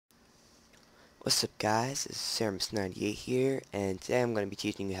What's up guys, it's Ceremus98 here, and today I'm going to be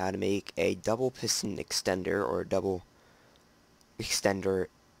teaching you how to make a double piston extender or a double extender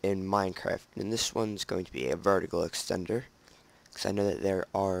in Minecraft. And this one's going to be a vertical extender, because I know that there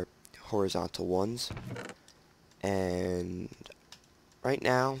are horizontal ones. And right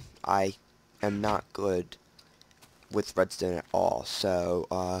now, I am not good with redstone at all,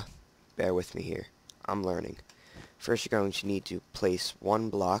 so bear with me here. I'm learning. First you're going to need to place one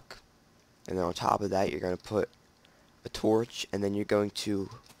block, and then on top of that you're going to put a torch, and then you're going to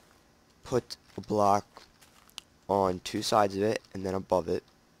put a block on two sides of it and then above it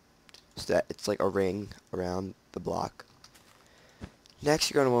so that it's like a ring around the block.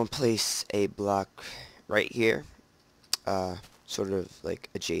 Next you're going to want to place a block right here, sort of like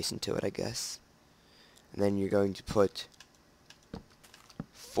adjacent to it, I guess. And then you're going to put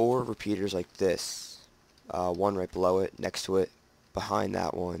 4 repeaters like this, one right below it, next to it, behind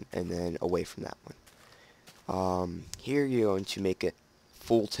that one, and then away from that one. Here you're going to make it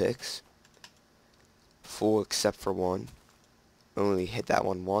full ticks, full except for one. Only hit that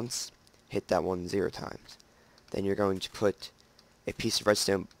one once, hit that one 0 times. Then you're going to put a piece of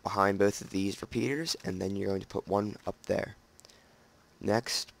redstone behind both of these repeaters, and then you're going to put one up there.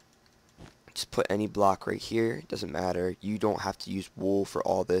 Next, just put any block right here, it doesn't matter. You don't have to use wool for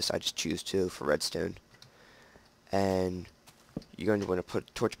all this, I just choose to for redstone. And you're going to want to put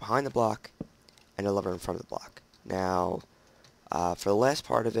a torch behind the block and a lever in front of the block. Now, for the last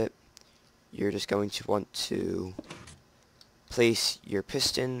part of it, you're just going to want to place your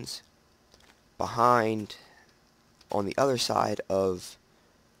pistons behind on the other side of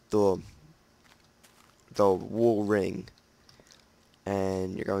the wool ring,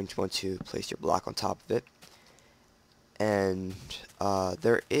 and you're going to want to place your block on top of it. And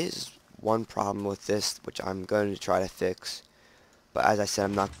there is one problem with this which I'm going to try to fix, but as I said,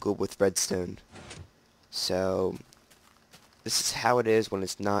 I'm not good with redstone, so this is how it is when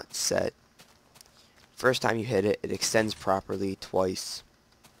it's not set. First time you hit it, it extends properly twice.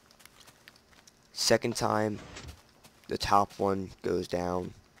 Second time, the top one goes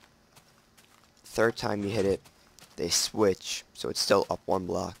down. Third time you hit it, they switch, so it's still up one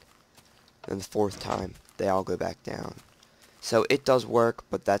block. And the fourth time, they all go back down. So it does work,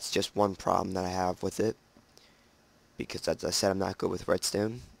 but that's just one problem that I have with it, because as I said, I'm not good with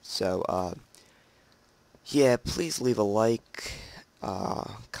redstone. So yeah, please leave a like,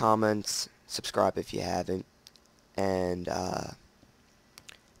 comments, subscribe if you haven't, and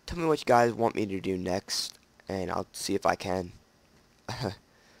tell me what you guys want me to do next, and I'll see if I can.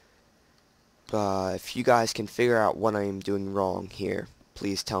 If you guys can figure out what I am doing wrong here,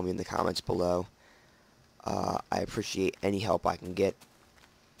 please tell me in the comments below. I appreciate any help I can get.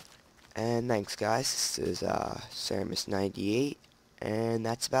 And thanks guys, this is Ceremus98, and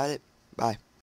that's about it. Bye.